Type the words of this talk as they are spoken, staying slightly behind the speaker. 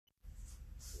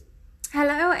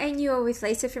Hello, and you're with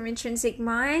Lisa from Intrinsic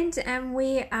Mind, and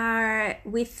we are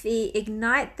with the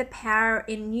Ignite the Power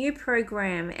in You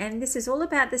program, and this is all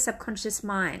about the subconscious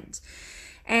mind.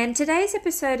 And today's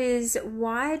episode is,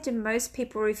 why do most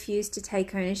people refuse to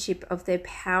take ownership of their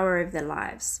power of their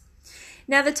lives?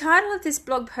 Now, the title of this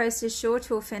blog post is sure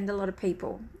to offend a lot of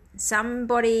people.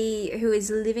 Somebody who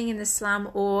is living in the slum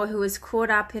or who is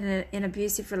caught up in an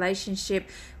abusive relationship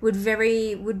would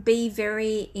be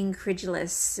very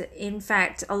incredulous. In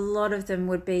fact, a lot of them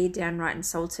would be downright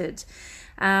insulted.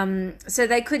 So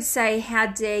they could say, how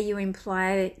dare you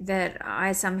imply that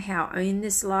I somehow own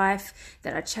this life,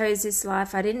 that I chose this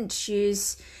life. I didn't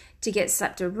choose to get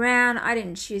slapped around. I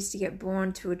didn't choose to get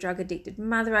born to a drug-addicted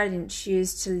mother. I didn't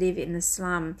choose to live in the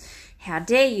slum. How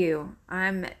dare you?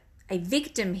 I'm a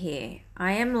victim here.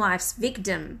 I am life's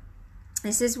victim.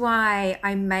 This is why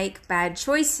I make bad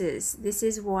choices. This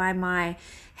is why my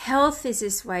health is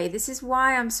this way. This is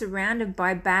why I'm surrounded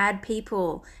by bad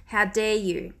people. How dare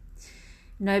you?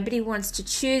 Nobody wants to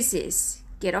choose this.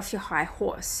 Get off your high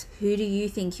horse. Who do you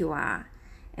think you are?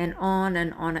 And on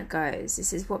it goes.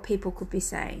 This is what people could be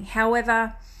saying.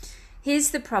 However,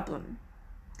 here's the problem.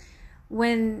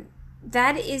 When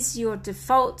that is your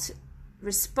default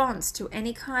response to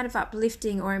any kind of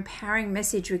uplifting or empowering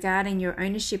message regarding your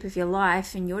ownership of your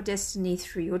life and your destiny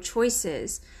through your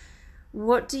choices,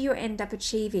 what do you end up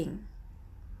achieving?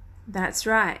 That's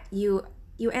right, you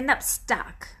end up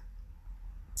stuck.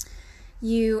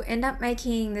 You end up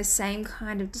making the same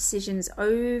kind of decisions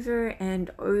over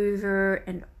and over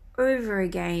and over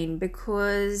again,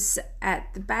 because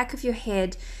at the back of your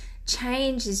head,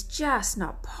 change is just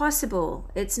not possible.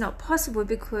 It's not possible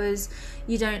because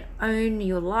you don't own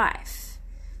your life.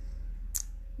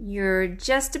 You're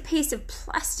just a piece of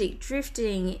plastic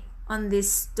drifting on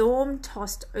this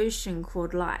storm-tossed ocean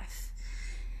called life.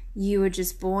 You were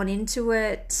just born into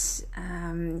it.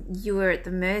 You are at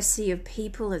the mercy of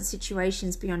people and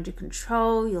situations beyond your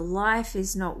control. Your life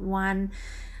is not one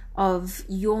of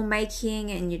your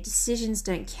making, and your decisions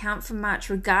don't count for much,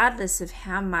 regardless of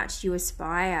how much you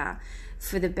aspire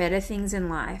for the better things in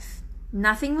life.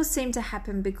 Nothing will seem to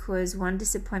happen because one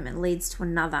disappointment leads to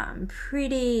another.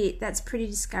 That's pretty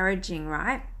discouraging,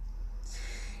 right?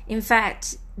 In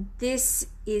fact, this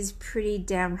is pretty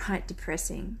downright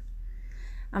depressing.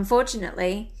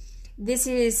 Unfortunately, this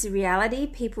is the reality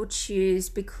people choose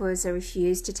because they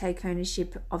refuse to take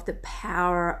ownership of the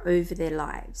power over their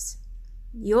lives.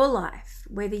 Your life,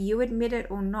 whether you admit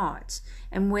it or not,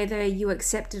 and whether you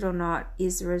accept it or not,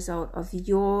 is the result of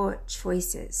your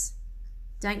choices.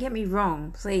 Don't get me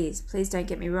wrong, please don't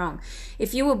get me wrong.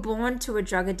 If you were born to a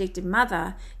drug-addicted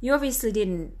mother, you obviously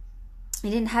didn't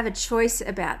have a choice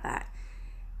about that.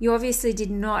 You obviously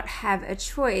did not have a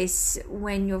choice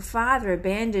when your father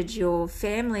abandoned your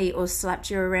family or slapped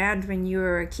you around when you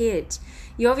were a kid.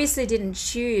 You obviously didn't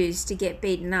choose to get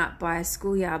beaten up by a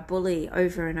schoolyard bully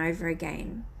over and over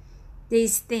again.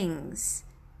 These things,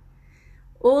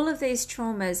 all of these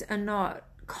traumas are not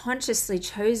consciously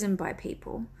chosen by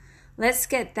people. Let's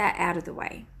get that out of the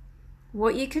way.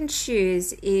 What you can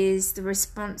choose is the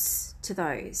response to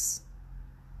those.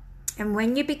 And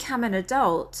when you become an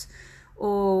adult,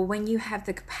 or when you have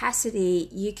the capacity,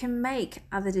 you can make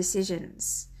other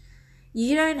decisions.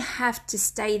 You don't have to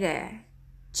stay there.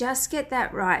 Just get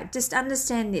that right. Just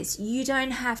understand this. You don't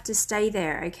have to stay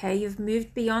there, okay? You've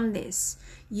moved beyond this.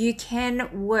 You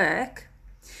can work.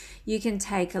 You can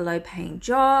take a low-paying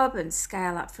job and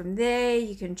scale up from there.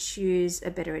 You can choose a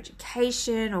better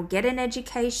education or get an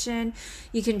education.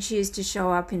 You can choose to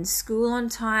show up in school on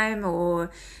time or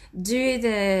do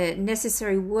the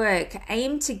necessary work.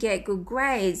 Aim to get good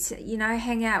grades,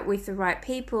 hang out with the right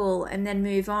people and then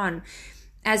move on.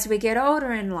 As we get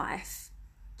older in life,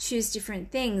 choose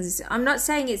different things. I'm not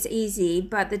saying it's easy,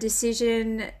 but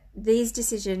these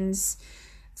decisions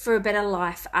for a better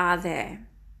life are there.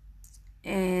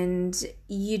 And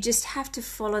you just have to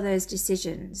follow those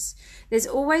decisions. There's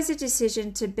always a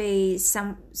decision to be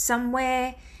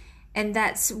somewhere, and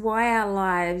that's why our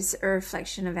lives are a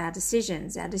reflection of our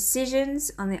decisions. Our decisions,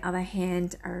 on the other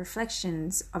hand, are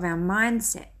reflections of our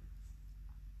mindset.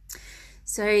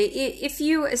 So if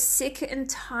you are sick and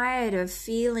tired of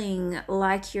feeling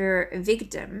like you're a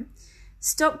victim,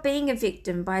 stop being a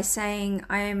victim by saying,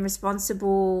 I am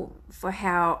responsible for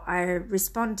how I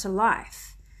respond to life.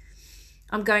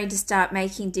 I'm going to start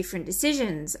making different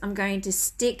decisions. I'm going to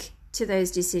stick to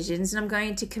those decisions, and I'm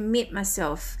going to commit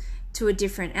myself to a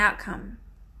different outcome.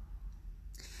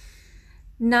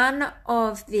 None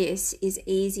of this is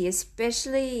easy,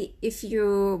 especially if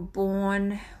you're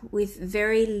born with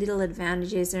very little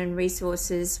advantages and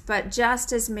resources, but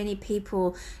just as many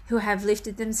people who have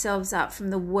lifted themselves up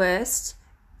from the worst,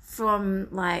 from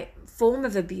like form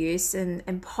of abuse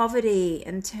and poverty,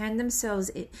 and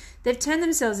they've turned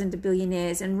themselves into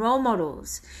billionaires and role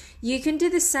models. You can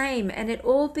do the same, and it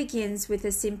all begins with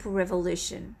a simple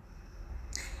revolution.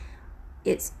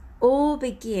 It all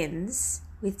begins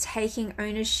with taking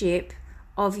ownership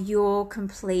of your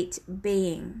complete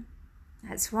being.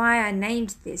 That's why I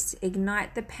named this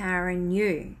Ignite the Power in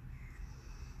You.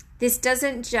 This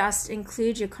doesn't just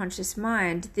include your conscious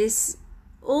mind. This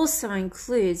also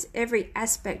includes every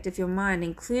aspect of your mind,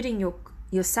 including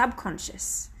your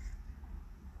subconscious.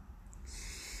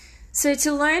 So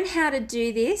to learn how to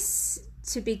do this,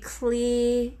 to be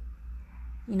clear,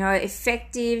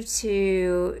 effective,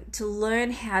 to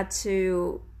learn how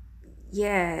to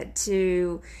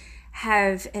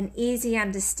have an easy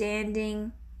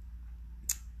understanding,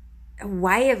 a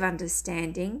way of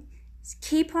understanding,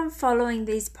 keep on following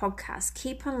these podcasts,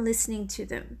 keep on listening to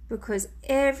them, because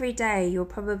every day you'll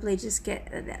probably just get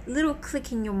that little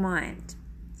click in your mind.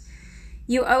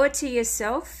 You owe it to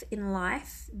yourself in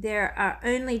life. There are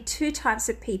only two types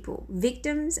of people,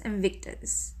 victims and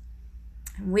victors.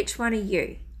 And which one are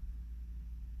you?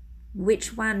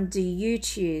 Which one do you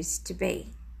choose to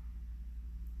be?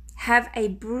 Have a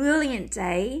brilliant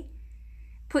day.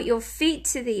 Put your feet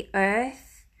to the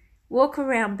earth. Walk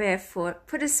around barefoot.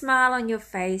 Put a smile on your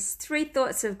face. 3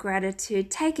 thoughts of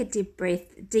gratitude. Take a deep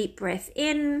breath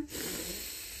in.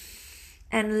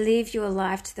 And live your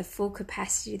life to the full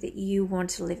capacity that you want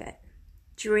to live it.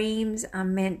 Dreams are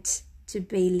meant to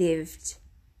be lived.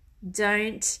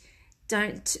 Don't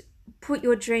put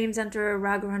your dreams under a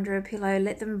rug or under a pillow.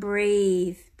 Let them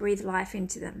breathe. Breathe life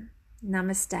into them.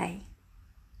 Namaste.